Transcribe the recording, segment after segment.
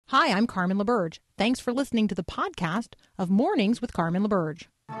Hi, I'm Carmen LaBerge. Thanks for listening to the podcast of Mornings with Carmen LaBerge.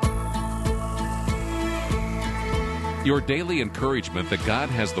 Your daily encouragement that God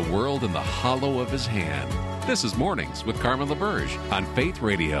has the world in the hollow of his hand. This is Mornings with Carmen LaBerge on Faith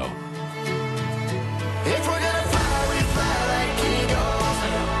Radio. If we're gonna fly, we fly like eagles.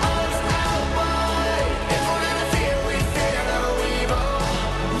 Arms out wide. If we're gonna fear, we fear no evil.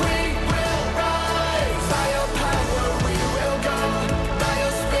 We will rise. By your power, we will go. By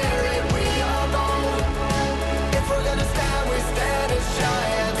your spirit, we are bold. If we're gonna stand, we stand as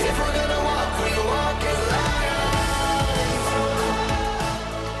giants. If we're gonna walk, we walk as lions.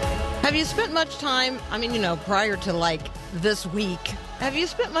 Have you spent much time, prior to this week, have you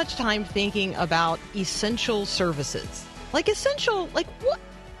spent much time thinking about essential services? What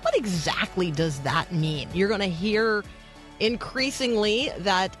exactly does that mean? You're going to hear increasingly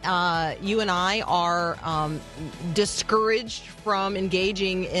that you and I are discouraged from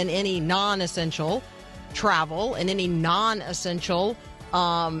engaging in any non-essential travel and any non-essential,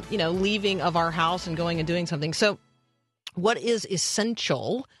 leaving of our house and going and doing something. So what is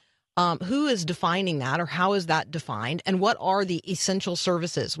essential? Who is defining that, or how is that defined? And what are the essential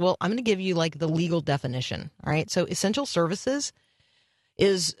services? Well, I'm going to give you the legal definition. All right. So essential services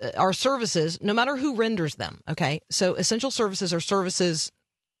are services, no matter who renders them. Okay. So essential services are services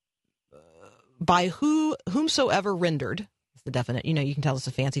by whomsoever rendered. That's the definition. You can tell it's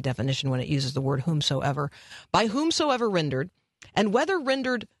a fancy definition when it uses the word whomsoever. By whomsoever rendered, and whether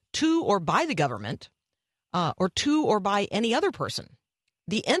rendered to or by the government, or to or by any other person.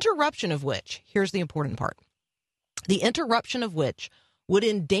 The interruption of which, here's the important part, the interruption of which would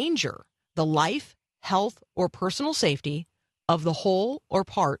endanger the life, health, or personal safety of the whole or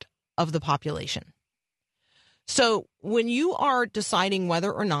part of the population. So when you are deciding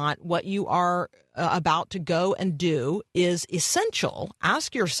whether or not what you are about to go and do is essential,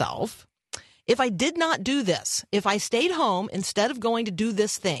 ask yourself, if I did not do this, if I stayed home instead of going to do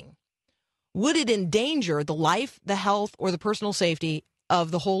this thing, would it endanger the life, the health, or the personal safety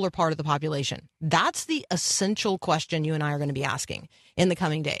of the whole or part of the population? That's the essential question you and I are going to be asking in the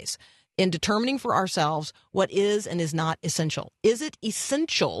coming days in determining for ourselves what is and is not essential. Is it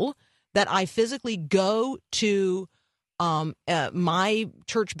essential that I physically go to my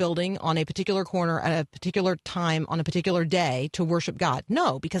church building on a particular corner at a particular time on a particular day to worship God?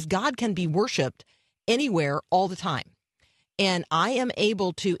 No, because God can be worshiped anywhere all the time. And I am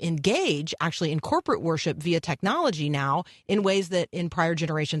able to engage actually in corporate worship via technology now in ways that in prior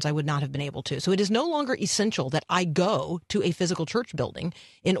generations I would not have been able to. So it is no longer essential that I go to a physical church building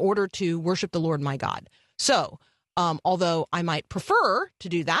in order to worship the Lord my God. So although I might prefer to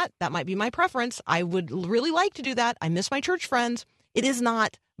do that, that might be my preference. I would really like to do that. I miss my church friends. It is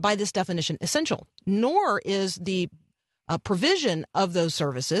not by this definition essential, nor is the provision of those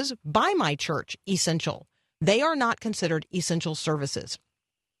services by my church essential. They are not considered essential services.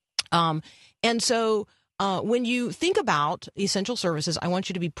 And so when you think about essential services, I want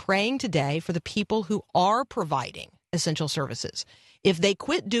you to be praying today for the people who are providing essential services. If they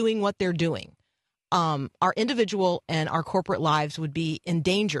quit doing what they're doing, our individual and our corporate lives would be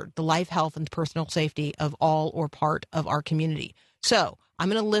endangered, the life, health, and personal safety of all or part of our community. So I'm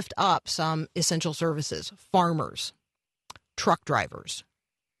going to lift up some essential services: farmers, truck drivers,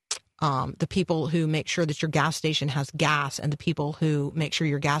 the people who make sure that your gas station has gas, and the people who make sure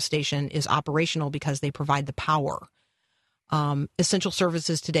your gas station is operational because they provide the power. Essential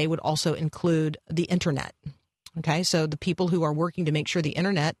services today would also include the internet. Okay, so the people who are working to make sure the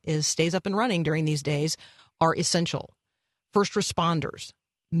internet stays up and running during these days are essential. First responders,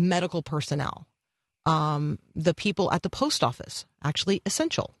 medical personnel, the people at the post office, actually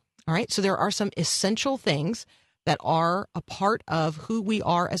essential. All right, so there are some essential things that are a part of who we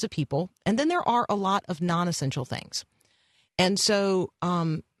are as a people. And then there are a lot of non-essential things. And so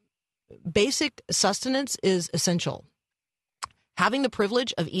basic sustenance is essential. Having the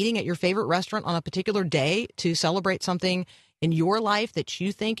privilege of eating at your favorite restaurant on a particular day to celebrate something in your life that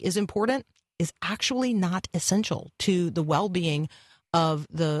you think is important is actually not essential to the well-being of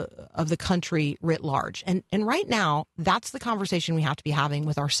the country writ large. And right now, that's the conversation we have to be having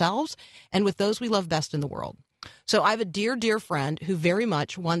with ourselves and with those we love best in the world. So I have a dear, dear friend who very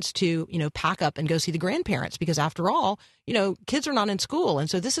much wants to, pack up and go see the grandparents because after all, kids are not in school. And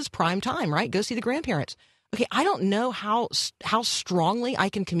so this is prime time, right? Go see the grandparents. Okay. I don't know how strongly I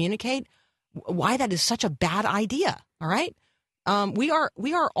can communicate why that is such a bad idea. All right.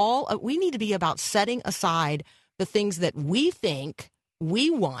 We need to be about setting aside the things that we think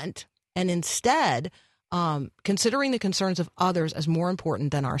we want and instead considering the concerns of others as more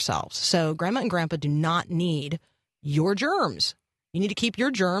important than ourselves. So grandma and grandpa do not need your germs. You need to keep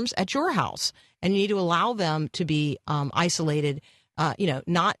your germs at your house, and you need to allow them to be isolated.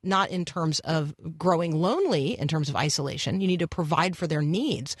 Not in terms of growing lonely in terms of isolation. You need to provide for their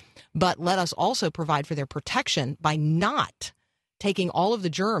needs, but let us also provide for their protection by not taking all of the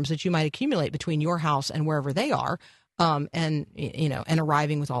germs that you might accumulate between your house and wherever they are, and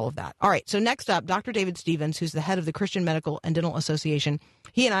arriving with all of that. All right. So next up, Dr. David Stevens, who's the head of the Christian Medical and Dental Association.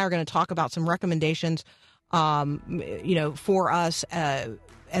 He and I are going to talk about some recommendations, for us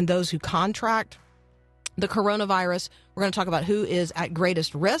and those who contract the coronavirus. We're going to talk about who is at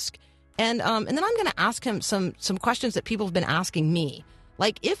greatest risk. And then I'm going to ask him some questions that people have been asking me.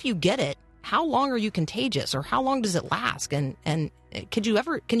 Like, if you get it, how long are you contagious, or how long does it last? And can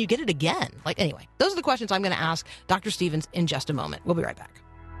you get it again? Like, anyway, those are the questions I'm going to ask Dr. Stevens in just a moment. We'll be right back.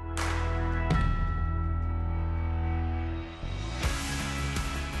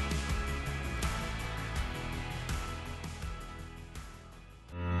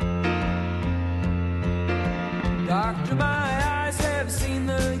 Doctor, my eyes have seen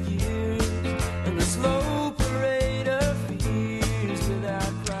the years and the slow parade of fears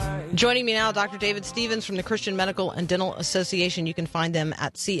without crying. Joining me now, Dr. David Stevens from the Christian Medical and Dental Association. You can find them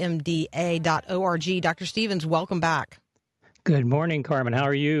at cmda.org. Dr. Stevens, welcome back. Good morning, Carmen. How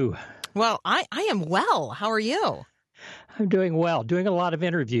are you? Well, I am well. How are you? I'm doing well, doing a lot of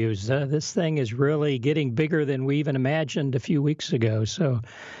interviews. This thing is really getting bigger than we even imagined a few weeks ago. So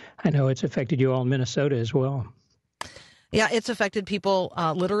I know it's affected you all in Minnesota as well. Yeah, it's affected people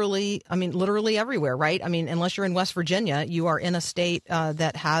literally everywhere, right? I mean, unless you're in West Virginia, you are in a state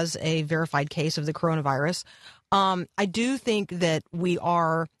that has a verified case of the coronavirus. I do think that we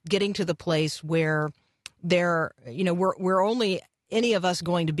are getting to the place where we're only any of us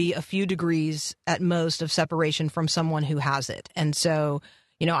going to be a few degrees at most of separation from someone who has it. And so,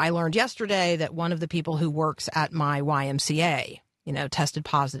 I learned yesterday that one of the people who works at my YMCA, tested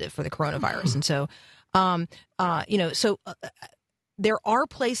positive for the coronavirus. And so, there are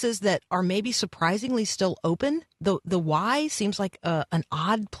places that are maybe surprisingly still open. The Y seems like an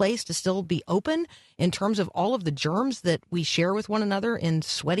odd place to still be open in terms of all of the germs that we share with one another in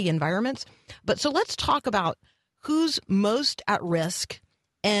sweaty environments. But so let's talk about who's most at risk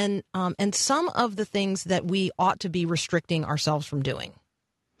and some of the things that we ought to be restricting ourselves from doing.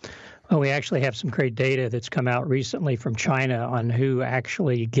 Well, we actually have some great data that's come out recently from China on who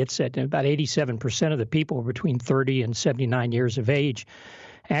actually gets it. And about 87% of the people between 30 and 79 years of age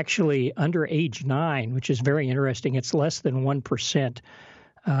actually under age 9, which is very interesting. It's less than 1%.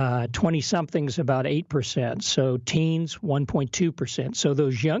 20-somethings about 8%. So teens, 1.2%. So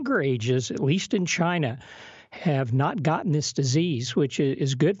those younger ages, at least in China, have not gotten this disease, which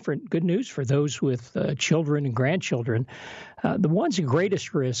is good news for those with children and grandchildren. The ones at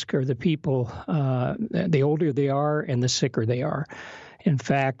greatest risk are the people, the older they are and the sicker they are. In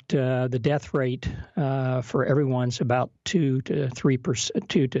fact, the death rate for everyone's about 2 to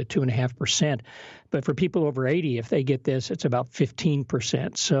 2.5%. But for people over 80, if they get this, it's about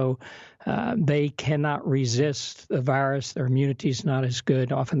 15%. So they cannot resist the virus. Their immunity is not as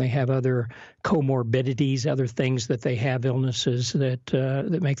good. Often they have other comorbidities, other things that they have, illnesses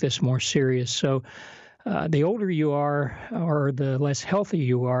that make this more serious. So the older you are or the less healthy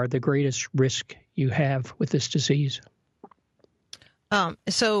you are, the greatest risk you have with this disease.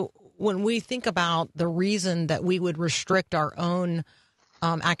 So when we think about the reason that we would restrict our own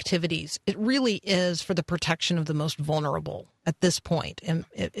activities, it really is for the protection of the most vulnerable at this point.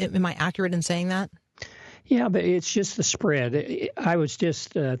 Am I accurate in saying that? Yeah, but it's just the spread. I was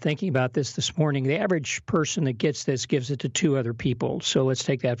just thinking about this morning. The average person that gets this gives it to 2 other people. So let's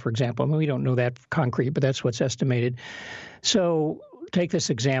take that for example. I mean, we don't know that concrete, but that's what's estimated. So take this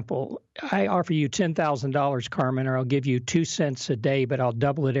example. I offer you $10,000, Carmen, or I'll give you 2 cents a day, but I'll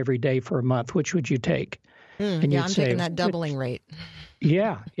double it every day for a month. Which would you take? I'm taking that doubling rate.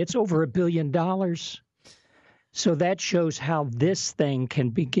 Yeah, it's over $1 billion. So that shows how this thing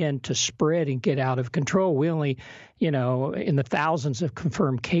can begin to spread and get out of control. We only, in the thousands of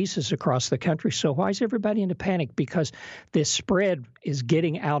confirmed cases across the country. So why is everybody in a panic? Because this spread is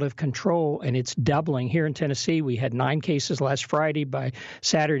getting out of control and it's doubling. Here in Tennessee, we had 9 cases last Friday. By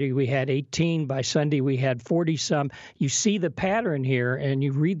Saturday, we had 18. By Sunday, we had 40-some. You see the pattern here and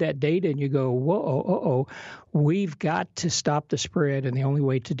you read that data and you go, whoa, we've got to stop the spread. And the only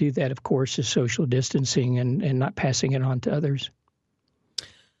way to do that, of course, is social distancing and not passing it on to others.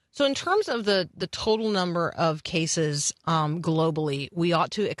 So in terms of the total number of cases globally, we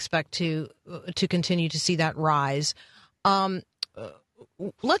ought to expect to continue to see that rise.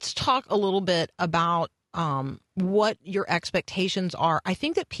 Let's talk a little bit about what your expectations are. I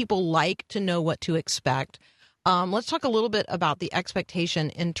think that people like to know what to expect. Let's talk a little bit about the expectation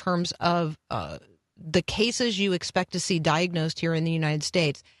in terms of the cases you expect to see diagnosed here in the United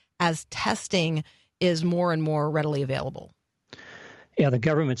States as testing is more and more readily available. Yeah, the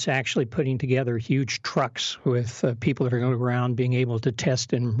government's actually putting together huge trucks with people that are going around being able to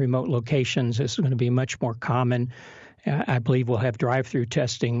test in remote locations. This is going to be much more common. I believe we'll have drive-through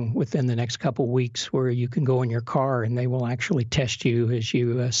testing within the next couple of weeks where you can go in your car and they will actually test you as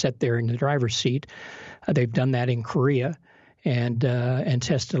you sit there in the driver's seat. They've done that in Korea and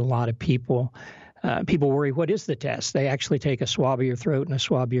tested a lot of people. People worry, what is the test? They actually take a swab of your throat and a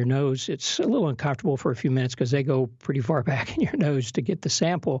swab of your nose. It's a little uncomfortable for a few minutes because they go pretty far back in your nose to get the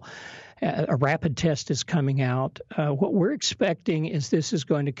sample. A rapid test is coming out. What we're expecting is this is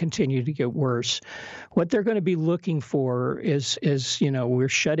going to continue to get worse. What they're going to be looking for is we're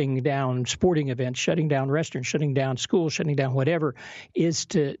shutting down sporting events, shutting down restaurants, shutting down schools, shutting down whatever, is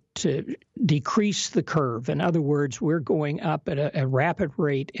to decrease the curve. In other words, we're going up at a rapid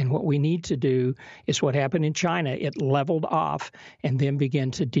rate, and what we need to do is what happened in China. It leveled off and then began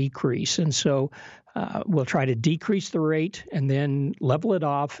to decrease. And so we'll try to decrease the rate and then level it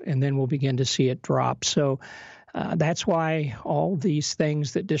off, and then we'll begin to see it drop. So that's why all these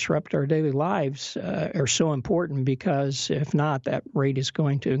things that disrupt our daily lives are so important, because if not, that rate is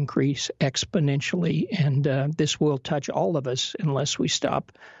going to increase exponentially, and this will touch all of us unless we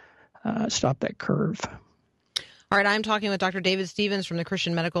stop that curve. All right, I'm talking with Dr. David Stevens from the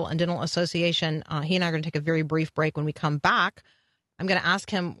Christian Medical and Dental Association. He and I are going to take a very brief break. When we come back, I'm going to ask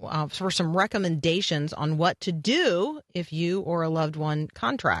him for some recommendations on what to do if you or a loved one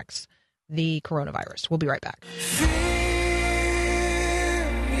contracts the coronavirus. We'll be right back. Fear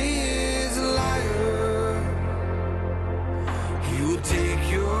is a liar. He will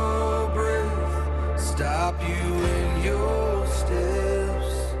take your breath, stop you in your steps.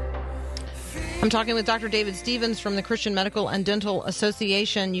 I'm talking with Dr. David Stevens from the Christian Medical and Dental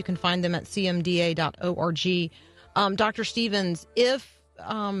Association. You can find them at cmda.org. Dr. Stevens, if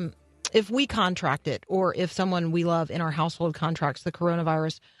we contract it, or if someone we love in our household contracts the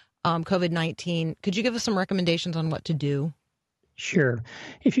coronavirus, COVID-19, could you give us some recommendations on what to do? Sure.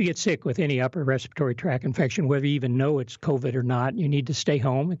 If you get sick with any upper respiratory tract infection, whether you even know it's COVID or not, you need to stay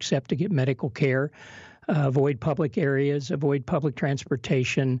home except to get medical care. Avoid public areas, avoid public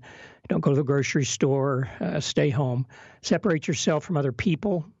transportation. Don't go to the grocery store. Stay home. Separate yourself from other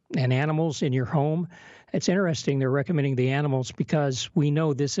people and animals in your home. It's interesting they're recommending the animals because we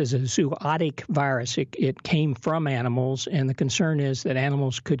know this is a zoonotic virus. It came from animals, and the concern is that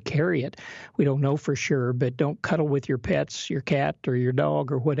animals could carry it. We don't know for sure, but don't cuddle with your pets, your cat or your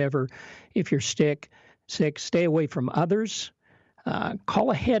dog or whatever. If you're sick, stay away from others.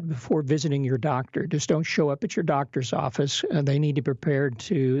 Call ahead before visiting your doctor. Just don't show up at your doctor's office. They need to be prepared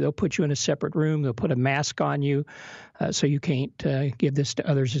they'll put you in a separate room. They'll put a mask on you so you can't give this to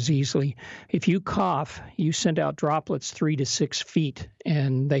others as easily. If you cough, you send out droplets 3 to 6 feet,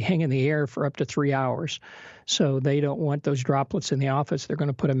 and they hang in the air for up to 3 hours. So they don't want those droplets in the office. They're going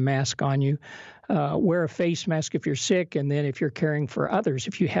to put a mask on you. Wear a face mask if you're sick, and then if you're caring for others,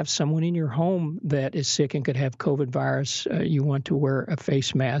 if you have someone in your home that is sick and could have COVID virus, you want to wear a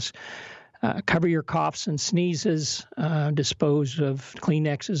face mask. Cover your coughs and sneezes, dispose of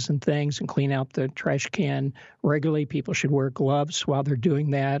Kleenexes and things, and clean out the trash can regularly. People should wear gloves while they're doing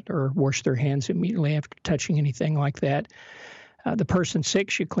that, or wash their hands immediately after touching anything like that. The person sick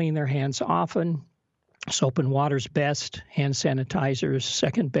should clean their hands often. Soap and water's best. Hand sanitizer is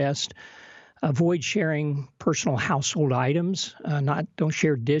second best. Avoid sharing personal household items. Don't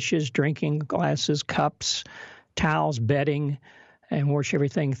share dishes, drinking glasses, cups, towels, bedding, and wash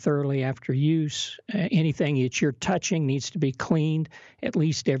everything thoroughly after use. Anything that you're touching needs to be cleaned at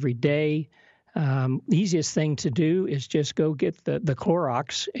least every day. The easiest thing to do is just go get the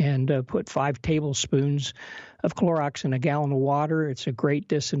Clorox and put 5 tablespoons of Clorox in a gallon of water. It's a great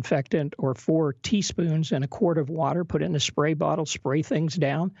disinfectant. Or 4 teaspoons in a quart of water. Put it in a spray bottle, spray things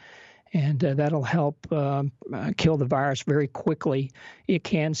down, and that'll help kill the virus very quickly. It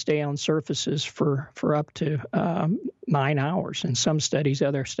can stay on surfaces for up to 9 hours. In some studies,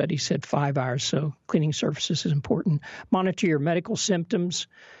 other studies said 5 hours, so cleaning surfaces is important. Monitor your medical symptoms.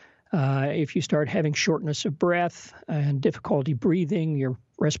 If you start having shortness of breath and difficulty breathing, your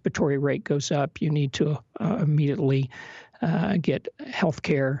respiratory rate goes up, you need to immediately get health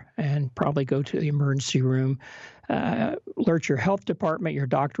care and probably go to the emergency room. Alert your health department. Your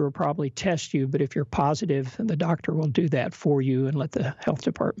doctor will probably test you, but if you're positive, the doctor will do that for you and let the health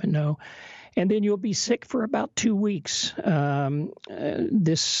department know. And then you'll be sick for about 2 weeks.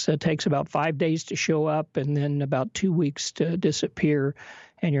 This takes about 5 days to show up and then about 2 weeks to disappear.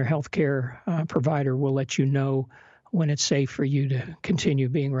 and your healthcare provider will let you know when it's safe for you to continue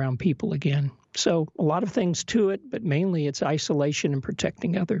being around people again. So a lot of things to it, but mainly it's isolation and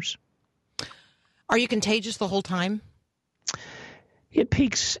protecting others. Are you contagious the whole time? It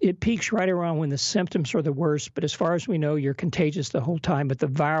peaks right around when the symptoms are the worst, but as far as we know, you're contagious the whole time. But the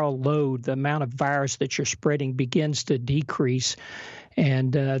viral load, the amount of virus that you're spreading, begins to decrease.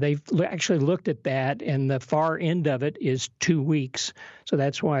 And they've actually looked at that, and the far end of it is 2 weeks. So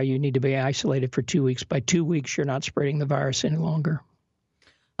that's why you need to be isolated for 2 weeks. By 2 weeks, you're not spreading the virus any longer.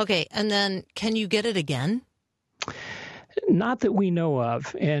 Okay, and then can you get it again? Not that we know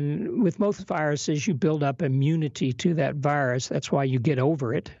of. And with most viruses, you build up immunity to that virus. That's why you get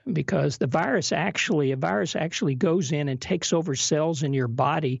over it, because a virus actually goes in and takes over cells in your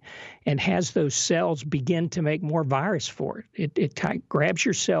body and has those cells begin to make more virus for it. It kind of grabs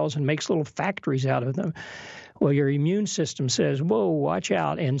your cells and makes little factories out of them. Well, your immune system says, whoa, watch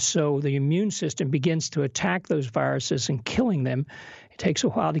out. And so the immune system begins to attack those viruses and killing them. It takes a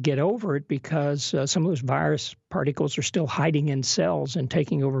while to get over it because some of those virus particles are still hiding in cells and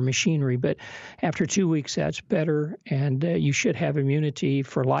taking over machinery. But after 2 weeks, that's better, and you should have immunity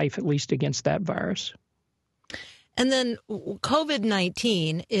for life, at least against that virus. And then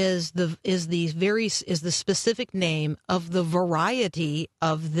COVID-19 is the specific name of the variety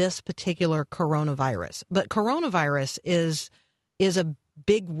of this particular coronavirus. But coronavirus is a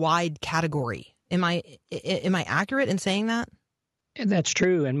big, wide category. Am I accurate in saying that? And that's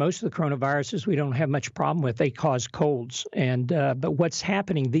true. And most of the coronaviruses we don't have much problem with. They cause colds. But what's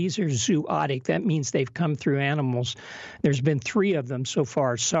happening, these are zootic. That means they've come through animals. There's been 3 of them so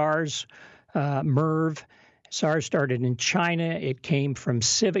far: SARS, MERV. SARS started in China. It came from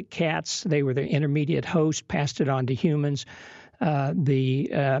civet cats. They were the intermediate host, passed it on to humans.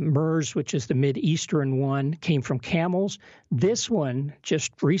 The MERS, which is the Mideastern one, came from camels. This one,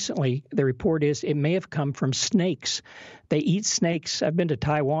 just recently, the report is it may have come from snakes. They eat snakes. I've been to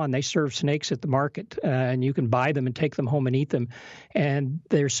Taiwan. They serve snakes at the market, and you can buy them and take them home and eat them. And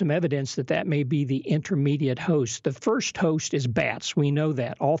there's some evidence that that may be the intermediate host. The first host is bats. We know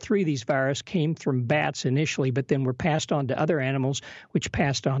that. All 3 of these viruses came from bats initially, but then were passed on to other animals, which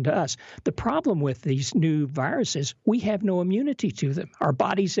passed on to us. The problem with these new viruses, we have no immunity to them. Our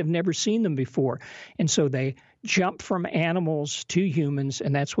bodies have never seen them before. And so they jump from animals to humans,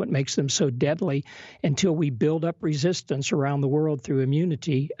 and that's what makes them so deadly until we build up resistance around the world through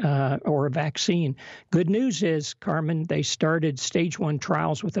immunity or a vaccine. Good news is, Carmen, they started stage 1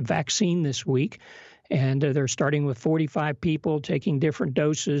 trials with a vaccine this week, and they're starting with 45 people taking different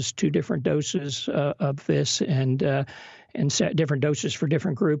doses, 2 different doses of this, and set different doses for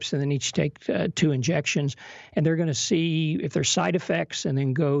different groups, and then each take 2 injections. And they're going to see if there's side effects and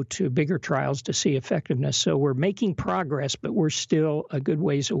then go to bigger trials to see effectiveness. So we're making progress, but we're still a good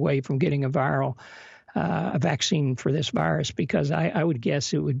ways away from getting a vaccine for this virus, because I would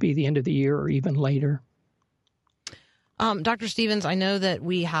guess it would be the end of the year or even later. Dr. Stevens, I know that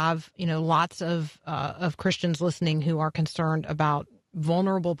we have, lots of Christians listening who are concerned about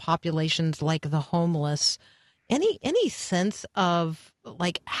vulnerable populations like the homeless. Any sense of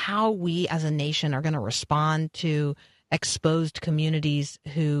how we as a nation are going to respond to exposed communities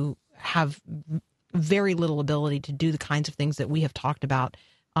who have very little ability to do the kinds of things that we have talked about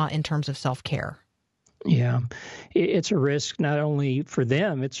in terms of self-care? Yeah, it's a risk not only for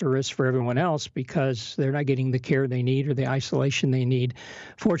them, it's a risk for everyone else, because they're not getting the care they need or the isolation they need.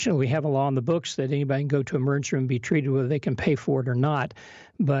 Fortunately, we have a law in the books that anybody can go to an emergency room and be treated, whether they can pay for it or not.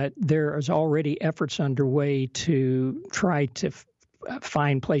 But there is already efforts underway to try to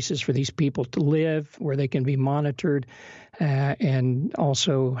find places for these people to live where they can be monitored and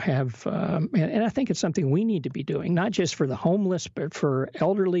also have, and I think it's something we need to be doing, not just for the homeless, but for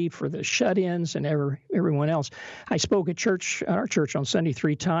elderly, for the shut-ins and everyone else. I spoke at our church on Sunday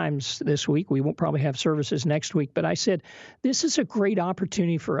 3 times this week. We won't probably have services next week, but I said, this is a great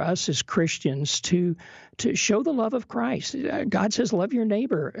opportunity for us as Christians to show the love of Christ. God says, love your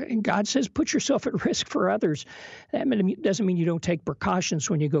neighbor. And God says, put yourself at risk for others. That doesn't mean you don't take precautions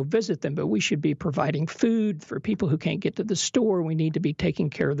when you go visit them, but we should be providing food for people who can't get to the store. We need to be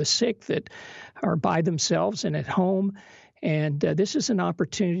taking care of the sick that are by themselves and at home. And this is an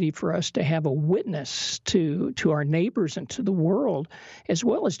opportunity for us to have a witness to our neighbors and to the world, as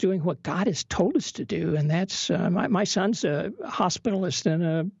well as doing what God has told us to do. And that's my son's a hospitalist in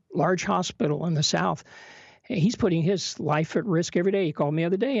a large hospital in the South. He's putting his life at risk every day. He called me the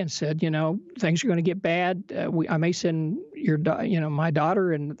other day and said, things are going to get bad. I may send my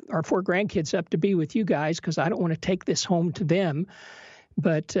daughter and our 4 grandkids up to be with you guys because I don't want to take this home to them.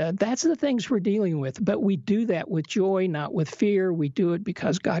 But that's the things we're dealing with. But we do that with joy, not with fear. We do it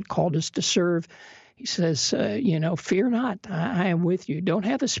because God called us to serve. He says, fear not, I am with you. Don't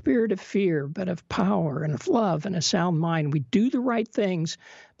have the spirit of fear, but of power and of love and a sound mind. We do the right things,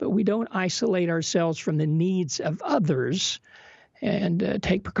 but we don't isolate ourselves from the needs of others and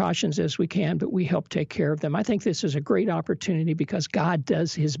take precautions as we can, but we help take care of them. I think this is a great opportunity because God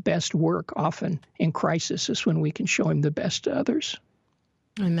does his best work often in crisis is when we can show him the best to others.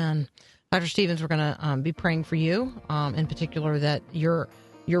 Amen. Dr. Stevens, we're going to be praying for you, in particular that your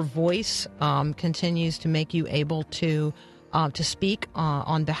voice continues to make you able to speak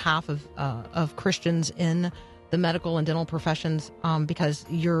on behalf of Christians in the medical and dental professions, because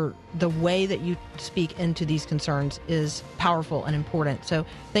the way that you speak into these concerns is powerful and important. So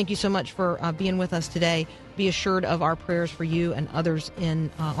thank you so much for being with us today. Be assured of our prayers for you and others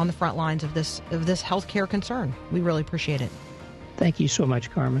on the front lines of this healthcare concern. We really appreciate it. Thank you so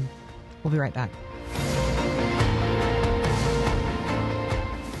much, Carmen. We'll be right back.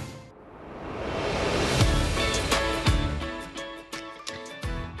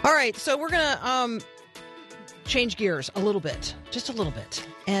 All right, so we're going to change gears a little bit, just a little bit.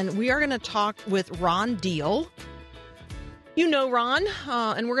 And we are going to talk with Ron Deal. You know Ron,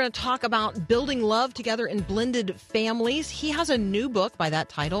 and we're going to talk about building love together in blended families. He has a new book by that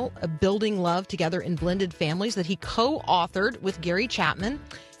title, Building Love Together in Blended Families, that he co-authored with Gary Chapman.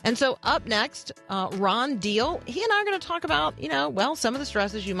 And so up next, Ron Deal, he and I are going to talk about, some of the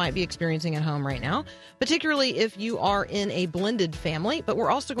stresses you might be experiencing at home right now, particularly if you are in a blended family. But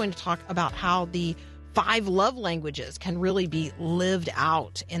we're also going to talk about how the 5 love languages can really be lived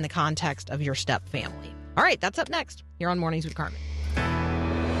out in the context of your step family. All right, that's up next here on Mornings with Carmen.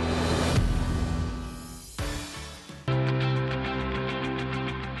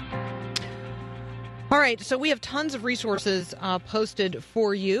 All right, so we have tons of resources posted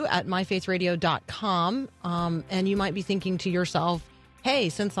for you at myfaithradio.com, and you might be thinking to yourself, hey,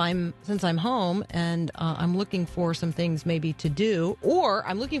 since I'm home and I'm looking for some things maybe to do, or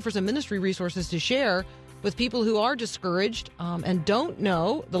I'm looking for some ministry resources to share with people who are discouraged and don't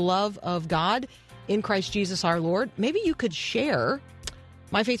know the love of God in Christ Jesus our Lord, maybe you could share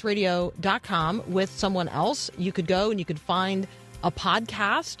myfaithradio.com with someone else. You could go and you could find a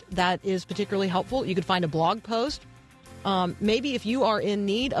podcast that is particularly helpful. You could find a blog post. Maybe if you are in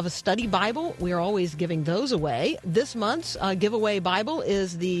need of a study Bible, we are always giving those away. This month's giveaway Bible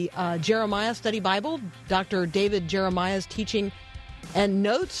is the Jeremiah Study Bible. Dr. David Jeremiah's teaching and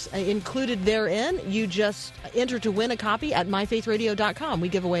notes included therein. You just enter to win a copy at myfaithradio.com. We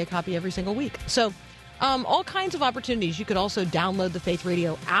give away a copy every single week. So all kinds of opportunities. You could also download the Faith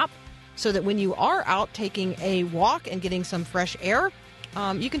Radio app so that when you are out taking a walk and getting some fresh air,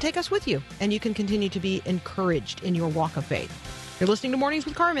 you can take us with you and you can continue to be encouraged in your walk of faith. You're listening to Mornings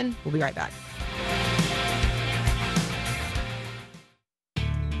with Carmen. We'll be right back.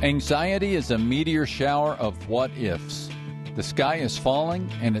 Anxiety is a meteor shower of what-ifs. The sky is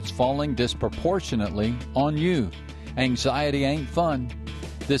falling, and it's falling disproportionately on you. Anxiety ain't fun.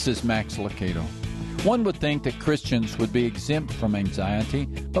 This is Max Lucado. One would think that Christians would be exempt from anxiety,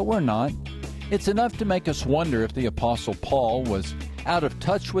 but we're not. It's enough to make us wonder if the Apostle Paul was out of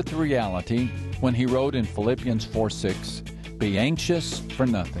touch with reality when he wrote in Philippians 4:6, "Be anxious for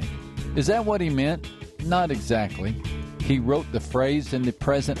nothing." Is that what he meant? Not exactly. He wrote the phrase in the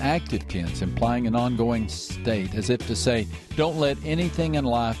present active tense, implying an ongoing state, as if to say, don't let anything in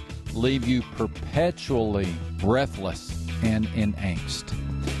life leave you perpetually breathless and in angst.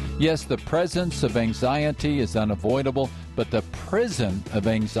 Yes, the presence of anxiety is unavoidable, but the prison of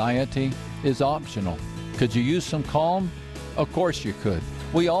anxiety is optional. Could you use some calm? Of course you could.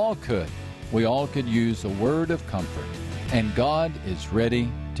 We all could. We all could use a word of comfort, and God is ready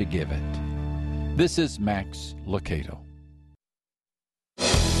to give it. This is Max Lucado.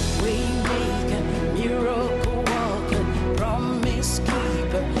 Waymaker, miracle walker, promise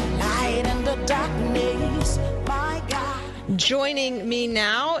keeper, light in the darkness, my God. Joining me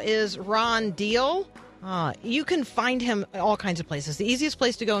now is Ron Deal. You can find him all kinds of places. The easiest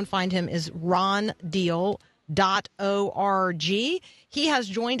place to go and find him is rondeal.org. He has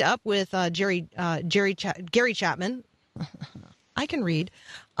joined up with Gary Chapman. I can read.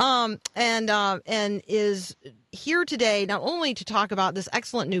 And is here today not only to talk about this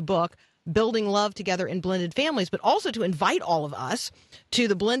excellent new book, Building Love Together in Blended Families, but also to invite all of us to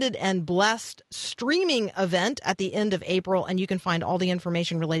the Blended and Blessed streaming event at the end of April. And you can find all the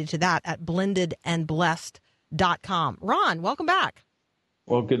information related to that at blendedandblessed.com. Ron, welcome back.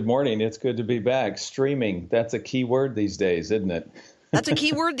 Well, good morning. It's good to be back. Streaming, that's a key word these days, isn't it? That's a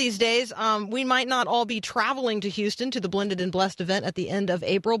key word these days. We might not all be traveling to Houston to the Blended and Blessed event at the end of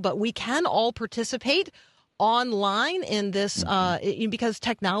April, but we can all participate online in this because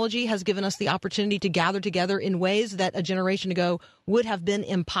technology has given us the opportunity to gather together in ways that a generation ago would have been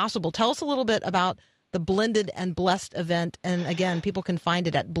impossible. Tell us a little bit about the Blended and Blessed event. And again, people can find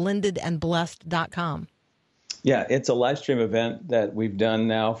it at blendedandblessed.com. Yeah, it's a live stream event that we've done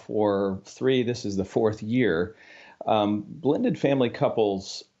now for this is the fourth year. Blended family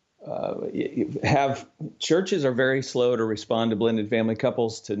couples churches are very slow to respond to blended family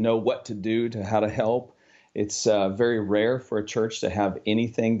couples, to know what to do, to how to help. It's very rare for a church to have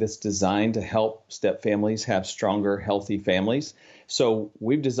anything that's designed to help step families have stronger, healthy families. So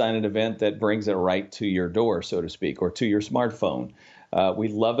we've designed an event that brings it right to your door, so to speak, or to your smartphone. We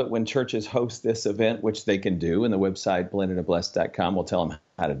love it when churches host this event, which they can do, and the website blendedandblessed.com will tell them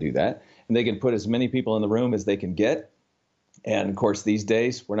how to do that. And they can put as many people in the room as they can get. And of course, these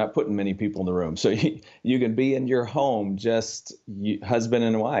days, we're not putting many people in the room. So you can be in your home, just husband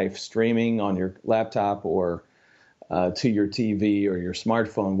and wife, streaming on your laptop or to your TV or your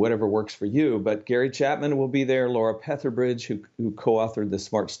smartphone, whatever works for you. But Gary Chapman will be there, Laura Petherbridge, who co-authored the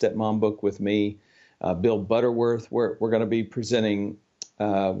Smart Stepmom book with me, Bill Butterworth. We're going to be presenting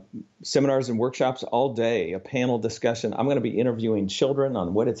seminars and workshops all day, a panel discussion. I'm going to be interviewing children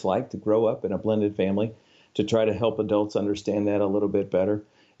on what it's like to grow up in a blended family, to try to help adults understand that a little bit better.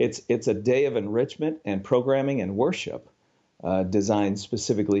 It's a day of enrichment and programming and worship designed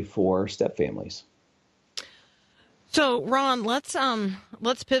specifically for step families. So, Ron, let's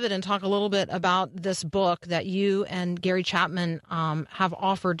pivot and talk a little bit about this book that you and Gary Chapman have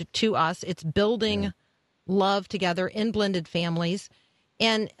offered to us. It's Building Love Together in Blended Families.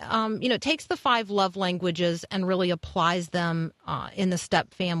 And, it takes the 5 love languages and really applies them in the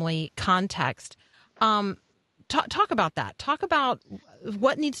step family context. Talk about that. Talk about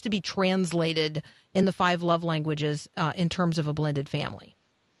what needs to be translated in the 5 love languages in terms of a blended family.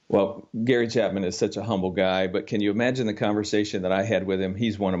 Well, Gary Chapman is such a humble guy, but can you imagine the conversation that I had with him?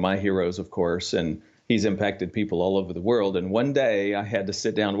 He's one of my heroes, of course, and he's impacted people all over the world. And one day I had to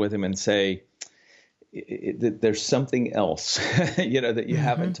sit down with him and say, there's something else, that you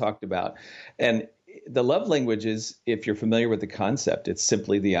haven't talked about. And the love languages, if you're familiar with the concept, it's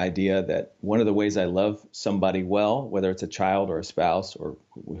simply the idea that one of the ways I love somebody well, whether it's a child or a spouse or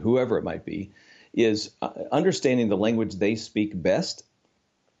whoever it might be, is understanding the language they speak best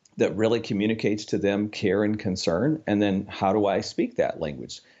that really communicates to them care and concern. And then how do I speak that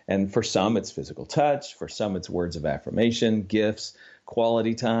language? And for some, it's physical touch. For some, it's words of affirmation, gifts,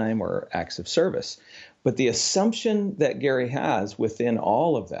 quality time, or acts of service. But the assumption that Gary has within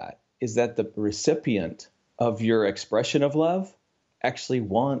all of that is that the recipient of your expression of love actually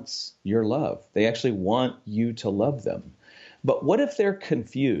wants your love. They actually want you to love them. But what if they're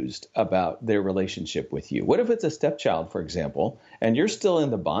confused about their relationship with you? What if it's a stepchild, for example, and you're still in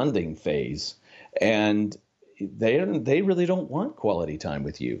the bonding phase and they really don't want quality time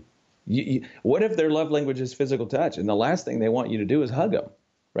with you? What if their love language is physical touch and the last thing they want you to do is hug them,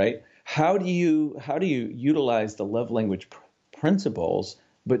 right? How do you utilize the love language principles,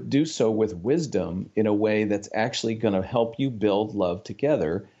 but do so with wisdom in a way that's actually going to help you build love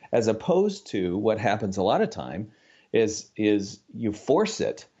together, as opposed to what happens a lot of time is you force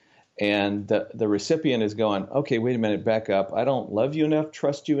it and the recipient is going, okay, wait a minute, back up. I don't love you enough,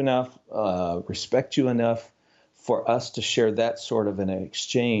 trust you enough, respect you enough for us to share that sort of an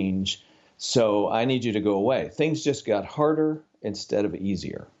exchange. So I need you to go away. Things just got harder instead of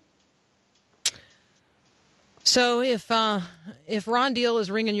easier. So if Ron Deal is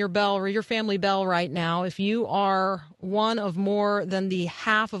ringing your bell or your family bell right now, if you are one of more than the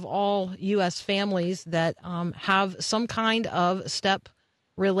half of all U.S. families that have some kind of step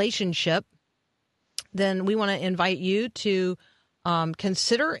relationship, then we want to invite you to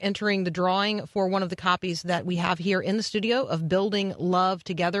consider entering the drawing for one of the copies that we have here in the studio of Building Love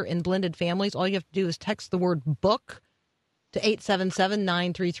Together in Blended Families. All you have to do is text the word book to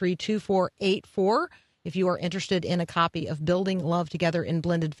 877-933-2484. If you are interested in a copy of Building Love Together in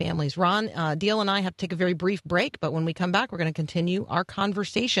Blended Families. Ron, Deal and I have to take a very brief break, but when we come back, we're going to continue our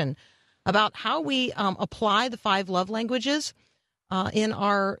conversation about how we apply the 5 love languages in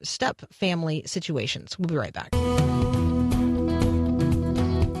our step family situations. We'll be right back.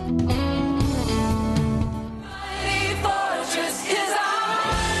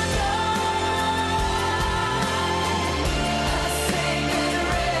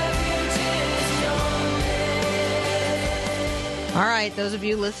 All right, those of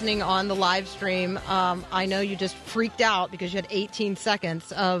you listening on the live stream, I know you just freaked out because you had 18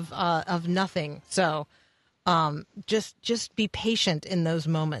 seconds of nothing. So Just be patient in those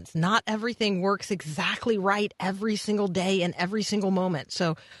moments. Not everything works exactly right every single day and every single moment.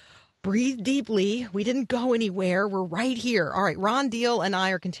 So breathe deeply. We didn't go anywhere. We're right here. All right. Ron Deal and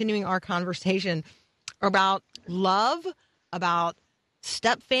I are continuing our conversation about love, about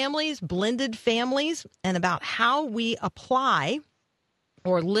step families, blended families, and about how we apply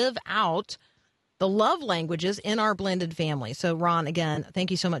or live out the love languages in our blended family. So, Ron, again, thank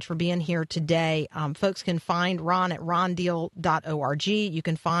you so much for being here today. Folks can find Ron at rondeal.org. You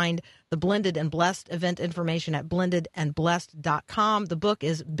can find the Blended and Blessed event information at blendedandblessed.com. The book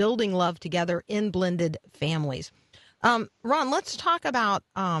is Building Love Together in Blended Families. Ron, let's talk about,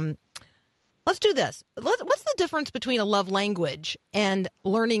 let's do this. What's the difference between a love language and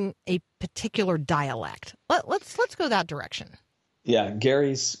learning a particular dialect? Let's go that direction. Yeah,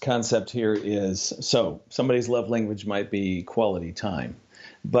 Gary's concept here is, so somebody's love language might be quality time,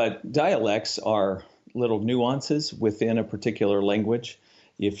 but dialects are little nuances within a particular language.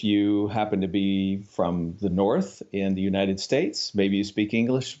 If you happen to be from the north in the United States, maybe you speak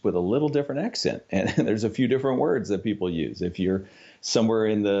English with a little different accent, and there's a few different words that people use. If you're somewhere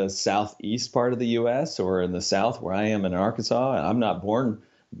in the southeast part of the U.S. or in the south where I am in Arkansas, and I'm not born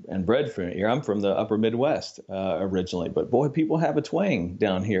and bred from here. I'm from the upper Midwest originally, but boy, people have a twang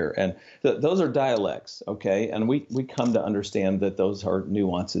down here, and those are dialects, okay? And we come to understand that those are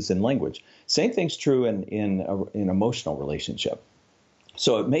nuances in language. Same thing's true in emotional relationship.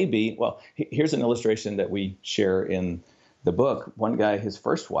 So it may be, well, here's an illustration that we share in the book. One guy, his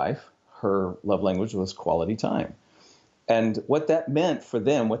first wife, her love language was quality time. And what that meant for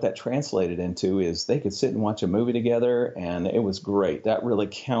them, what that translated into is they could sit and watch a movie together, and it was great. That really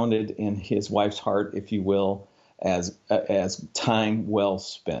counted in his wife's heart, if you will, as time well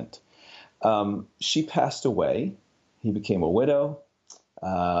spent. She passed away. He became a widow.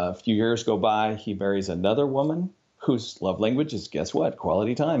 A few years go by. He marries another woman whose love language is, guess what?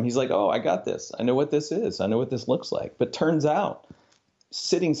 Quality time. He's like, oh, I got this. I know what this is. I know what this looks like. But turns out,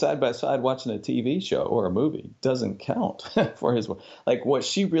 sitting side by side watching a TV show or a movie doesn't count for his, like what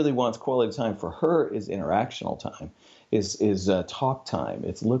she really wants quality time for her is interactional time, is talk time.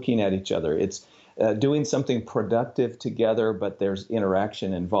 It's looking at each other. It's doing something productive together, but there's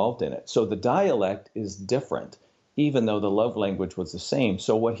interaction involved in it. So the dialect is different, even though the love language was the same.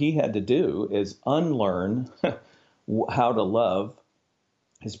 So what he had to do is unlearn how to love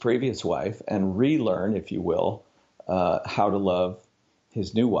his previous wife and relearn, if you will, how to love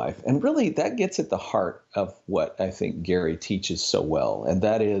his new wife. And really, that gets at the heart of what I think Gary teaches so well. And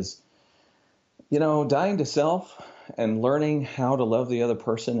that is, dying to self and learning how to love the other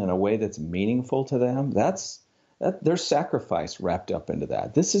person in a way that's meaningful to them. There's sacrifice wrapped up into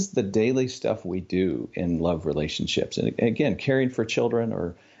that. This is the daily stuff we do in love relationships. And again, caring for children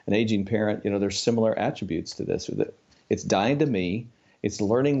or an aging parent, there's similar attributes to this. It's dying to me. It's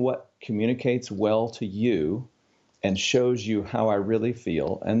learning what communicates well to you and shows you how I really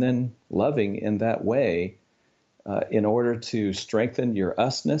feel, and then loving in that way in order to strengthen your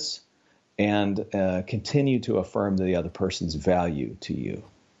usness and continue to affirm the other person's value to you.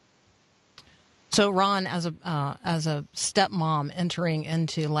 So, Ron, as a stepmom entering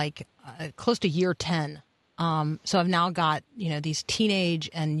into close to year 10, so I've now got these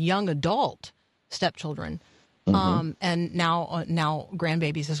teenage and young adult stepchildren, and now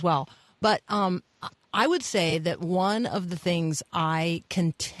grandbabies as well. But I would say that one of the things I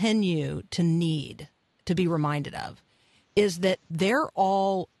continue to need to be reminded of is that they're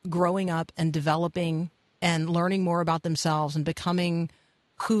all growing up and developing and learning more about themselves and becoming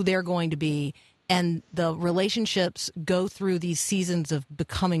who they're going to be. And the relationships go through these seasons of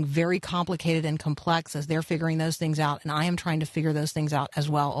becoming very complicated and complex as they're figuring those things out. And I am trying to figure those things out as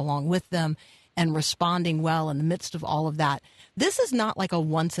well along with them and responding well in the midst of all of that. This is not like a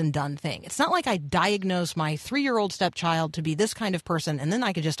once and done thing. It's not like I diagnose my 3-year-old stepchild to be this kind of person and then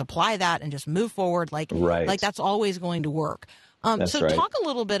I could just apply that and just move forward like that's always going to work. So talk a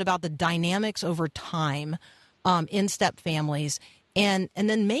little bit about the dynamics over time in step families and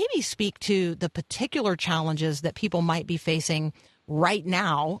then maybe speak to the particular challenges that people might be facing right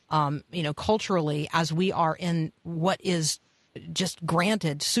now, culturally, as we are in what is just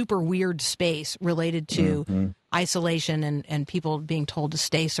granted super weird space related to isolation and people being told to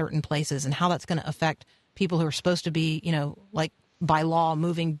stay certain places and how that's going to affect people who are supposed to be, by law,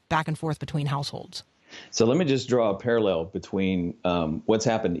 moving back and forth between households. So let me just draw a parallel between what's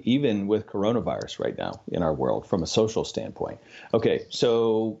happened even with coronavirus right now in our world from a social standpoint. Okay,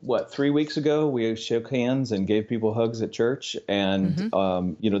 so 3 weeks ago we shook hands and gave people hugs at church, and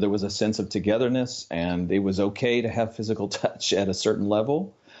there was a sense of togetherness, and it was okay to have physical touch at a certain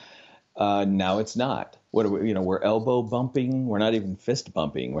level. Now it's not. What are we, we're elbow bumping. We're not even fist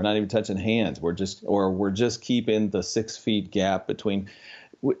bumping. We're not even touching hands. We're just keeping the 6 feet gap between.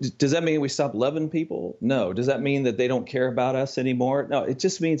 Does that mean we stop loving people? No. Does that mean that they don't care about us anymore? No. It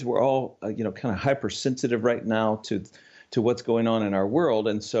just means we're all, kind of hypersensitive right now to what's going on in our world.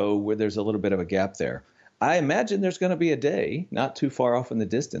 And so there's a little bit of a gap there. I imagine there's going to be a day, not too far off in the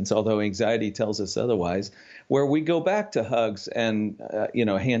distance, although anxiety tells us otherwise, where we go back to hugs and,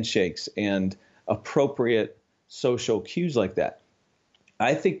 handshakes and appropriate social cues like that.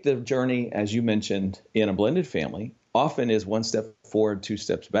 I think the journey, as you mentioned, in a blended family often is 1 step forward, 2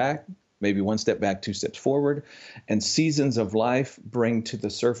 steps back, maybe 1 step back, 2 steps forward. And seasons of life bring to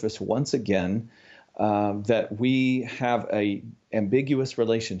the surface once again that we have a ambiguous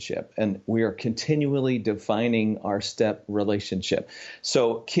relationship, and we are continually defining our step relationship.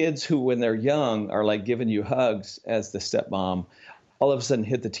 So kids who, when they're young, are like giving you hugs as the stepmom, all of a sudden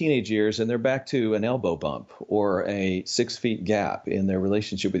hit the teenage years and they're back to an elbow bump or a 6 feet gap in their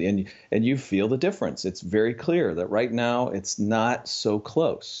relationship with you, and you feel the difference. It's very clear that right now it's not so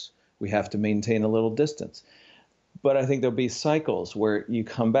close. We have to maintain a little distance. But I think there'll be cycles where you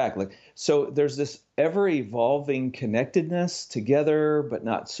come back. So there's this ever-evolving connectedness together, but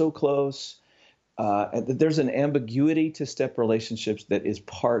not so close. There's an ambiguity to step relationships that is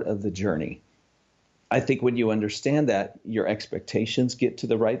part of the journey. I think when you understand that, your expectations get to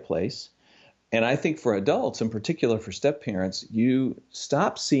the right place. And I think for adults, in particular for step-parents, you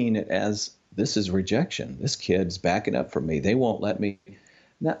stop seeing it as, this is rejection. This kid's backing up from me. They won't let me.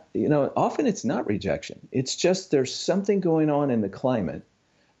 Often it's not rejection. It's just there's something going on in the climate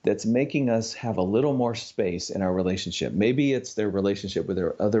that's making us have a little more space in our relationship. Maybe it's their relationship with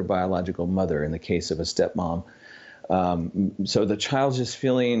their other biological mother in the case of a stepmom. So the child's just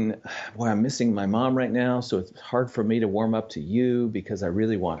feeling, boy, I'm missing my mom right now, so it's hard for me to warm up to you because I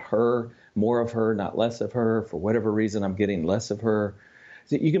really want her, more of her, not less of her. For whatever reason, I'm getting less of her.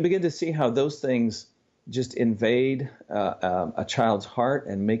 So you can begin to see how those things just invade a child's heart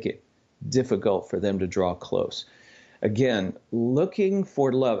and make it difficult for them to draw close. Again, looking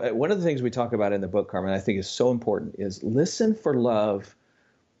for love. One of the things we talk about in the book, Carmen, I think is so important, is listen for love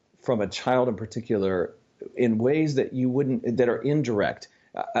from a child in particular in ways that that are indirect.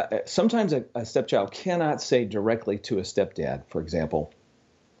 Sometimes a stepchild cannot say directly to a stepdad, for example,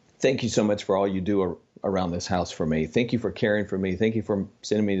 thank you so much for all you do around this house for me. Thank you for caring for me. Thank you for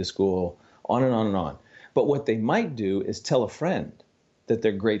sending me to school, on and on and on. But what they might do is tell a friend that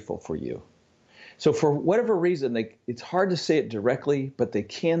they're grateful for you. So for whatever reason, it's hard to say it directly, but they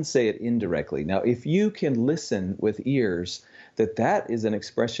can say it indirectly. Now, if you can listen with ears that is an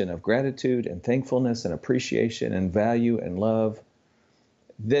expression of gratitude and thankfulness and appreciation and value and love,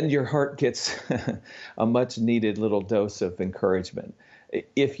 then your heart gets a much needed little dose of encouragement.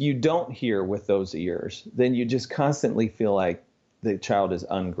 If you don't hear with those ears, then you just constantly feel like the child is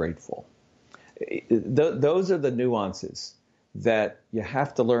ungrateful. Those are the nuances that you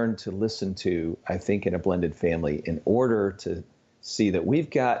have to learn to listen to, I think, in a blended family in order to see that we've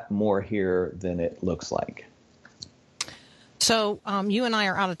got more here than it looks like. So you and I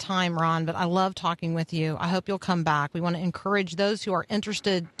are out of time, Ron, but I love talking with you. I hope you'll come back. We want to encourage those who are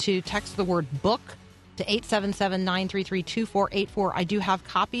interested to text the word book to 877-933-2484. I do have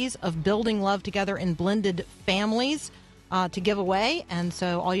copies of Building Love Together in Blended Families to give away. And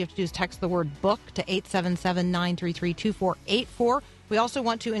so all you have to do is text the word book to 877-933-2484. We also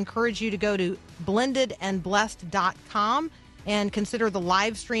want to encourage you to go to blendedandblessed.com and consider the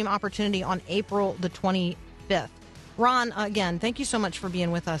live stream opportunity on April the 25th. Ron, again, thank you so much for being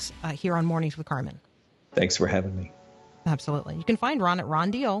with us here on Mornings with Carmen. Thanks for having me. Absolutely. You can find Ron at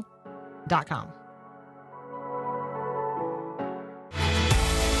rondeal.com.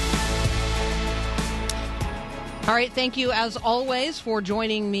 All right, thank you as always for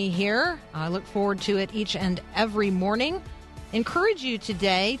joining me here. I look forward to it each and every morning. Encourage you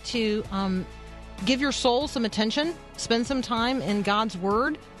today to give your soul some attention, spend some time in God's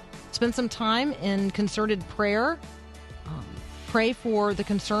Word, spend some time in concerted prayer, pray for the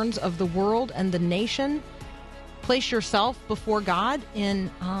concerns of the world and the nation. Place yourself before God in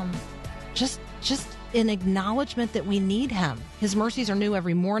just in acknowledgement that we need Him. His mercies are new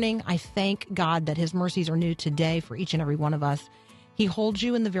every morning. I thank God that His mercies are new today for each and every one of us. He holds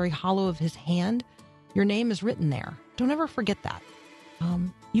you in the very hollow of His hand. Your name is written there. Don't ever forget that.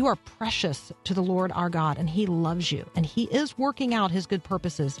 You are precious to the Lord our God, and He loves you, and He is working out His good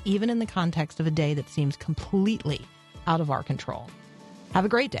purposes, even in the context of a day that seems completely out of our control. Have a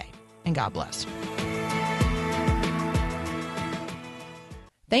great day, and God bless.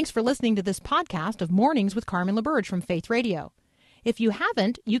 Thanks for listening to this podcast of Mornings with Carmen LaBerge from Faith Radio. If you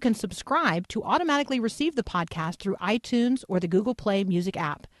haven't, you can subscribe to automatically receive the podcast through iTunes or the Google Play Music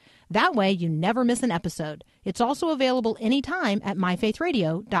app. That way, you never miss an episode. It's also available anytime at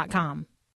myfaithradio.com.